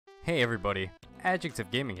Hey everybody, Adjective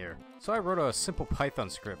Gaming here. So I wrote a simple Python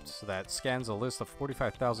script that scans a list of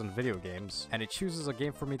 45,000 video games, and it chooses a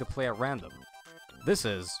game for me to play at random. This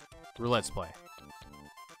is Let's Play.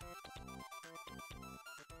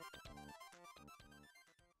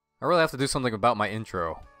 I really have to do something about my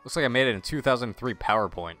intro. Looks like I made it in 2003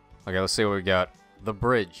 PowerPoint. Okay, let's see what we got. The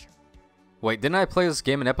Bridge. Wait, didn't I play this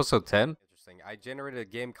game in episode 10? Interesting. I generated a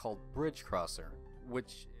game called Bridge Crosser,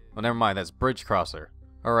 which... Oh, never mind, that's Bridge Crosser.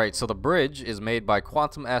 Alright, so The Bridge is made by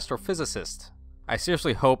quantum astrophysicist. I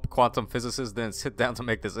seriously hope quantum physicists didn't sit down to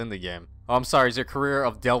make this indie game. Oh, I'm sorry, is your career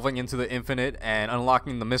of delving into the infinite and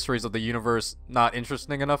unlocking the mysteries of the universe not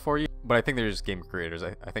interesting enough for you? But I think they're just game creators.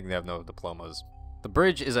 I think they have no diplomas. The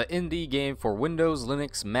Bridge is an indie game for Windows,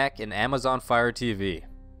 Linux, Mac, and Amazon Fire TV.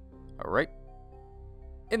 Alright.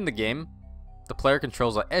 In the game, the player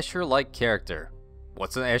controls an Escher-like character.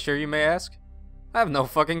 What's an Escher, you may ask? I have no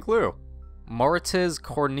fucking clue. Maurits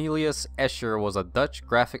Cornelius Escher was a Dutch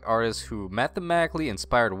graphic artist who mathematically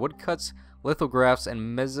inspired woodcuts, lithographs,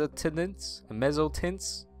 and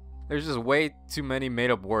mezzotints. There's just way too many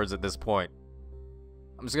made-up words at this point.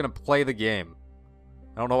 I'm just gonna play the game.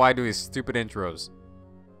 I don't know why I do these stupid intros.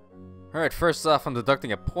 Alright, first off, I'm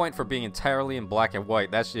deducting a point for being entirely in black and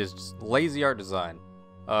white. That's just lazy art design.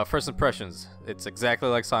 First impressions. It's exactly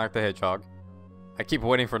like Sonic the Hedgehog. I keep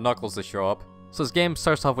waiting for Knuckles to show up. So this game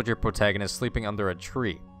starts off with your protagonist sleeping under a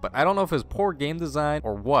tree. But I don't know if it's poor game design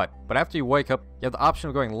or what, but after you wake up, you have the option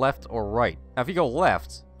of going left or right. Now if you go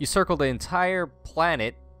left, you circle the entire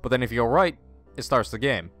planet, but then if you go right, it starts the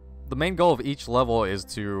game. The main goal of each level is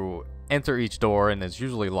to enter each door, and it's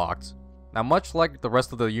usually locked. Now much like the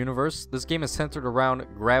rest of the universe, this game is centered around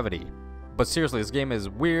gravity. But seriously, this game is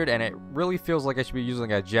weird, and it really feels like I should be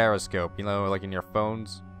using a gyroscope, you know, like in your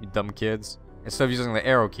phones, you dumb kids, instead of using the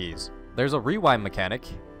arrow keys. There's a rewind mechanic,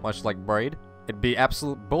 much like Braid. It'd be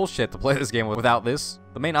absolute bullshit to play this game without this.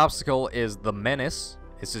 The main obstacle is the Menace.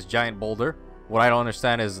 It's this giant boulder. What I don't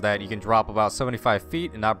understand is that you can drop about 75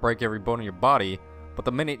 feet and not break every bone in your body, but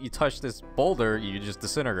the minute you touch this boulder, you just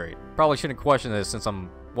disintegrate. Probably shouldn't question this since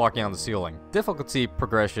I'm walking on the ceiling. Difficulty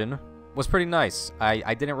progression was pretty nice.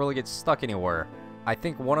 I didn't really get stuck anywhere. I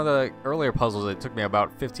think one of the earlier puzzles, it took me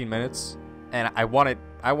about 15 minutes, and I wanted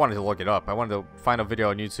to look it up. I wanted to find a video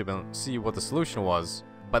on YouTube and see what the solution was.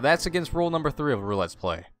 But that's against rule number 3 of Let's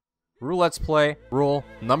Play. Let's Play, rule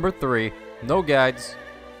number 3, no guides,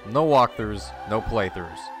 no walkthroughs, no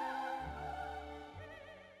playthroughs.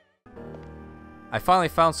 I finally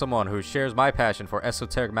found someone who shares my passion for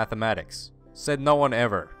esoteric mathematics. Said no one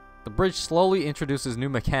ever. The Bridge slowly introduces new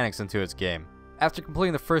mechanics into its game. After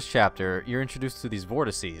completing the first chapter, you're introduced to these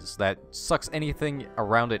vortexes that sucks anything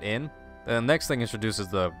around it in. Then the next thing introduces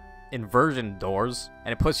the inversion doors,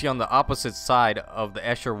 and it puts you on the opposite side of the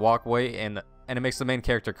Escher walkway, and it makes the main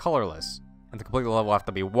character colorless. And to complete the level, I have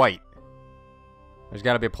to be white. There's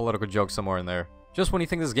gotta be a political joke somewhere in there. Just when you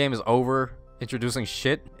think this game is over introducing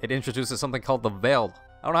shit, it introduces something called the Veil.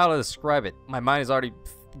 I don't know how to describe it. My mind is already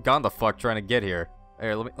gone the fuck trying to get here.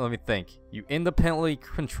 Here, let me think. You independently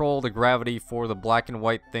control the gravity for the black and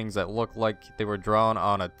white things that look like they were drawn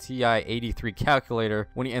on a TI-83 calculator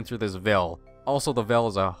when you enter this veil. Also, the veil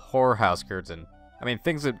is a horror house curtain. I mean,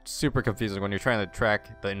 things are super confusing when you're trying to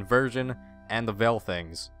track the inversion and the veil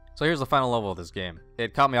things. So here's the final level of this game.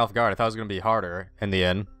 It caught me off guard. I thought it was going to be harder in the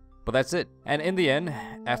end. But that's it. And in the end,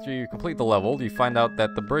 after you complete the level, you find out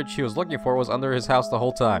that the bridge he was looking for was under his house the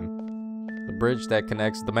whole time. The bridge that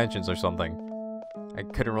connects dimensions or something. I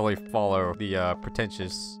couldn't really follow the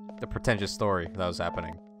pretentious story that was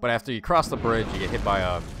happening. But after you cross the bridge, you get hit by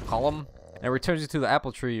a column, and it returns you to the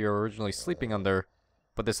apple tree you were originally sleeping under,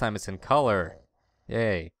 but this time it's in color.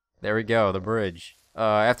 Yay. There we go, the bridge.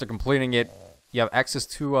 After completing it, you have access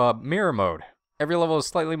to mirror mode. Every level is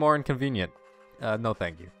slightly more inconvenient. No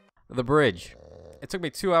thank you. The Bridge. It took me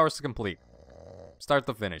 2 hours to complete. Start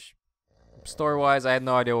to finish. Story-wise, I had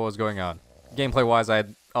no idea what was going on. Gameplay-wise, I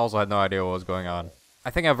also had no idea what was going on. I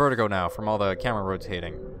think I have vertigo now from all the camera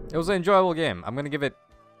rotating. It was an enjoyable game. I'm gonna give it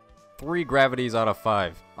 3 gravities out of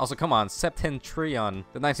 5. Also, come on, Septentrion,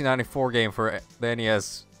 the 1994 game for the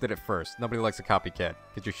NES, did it first. Nobody likes a copycat.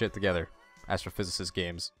 Get your shit together. Astrophysicist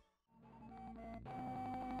games.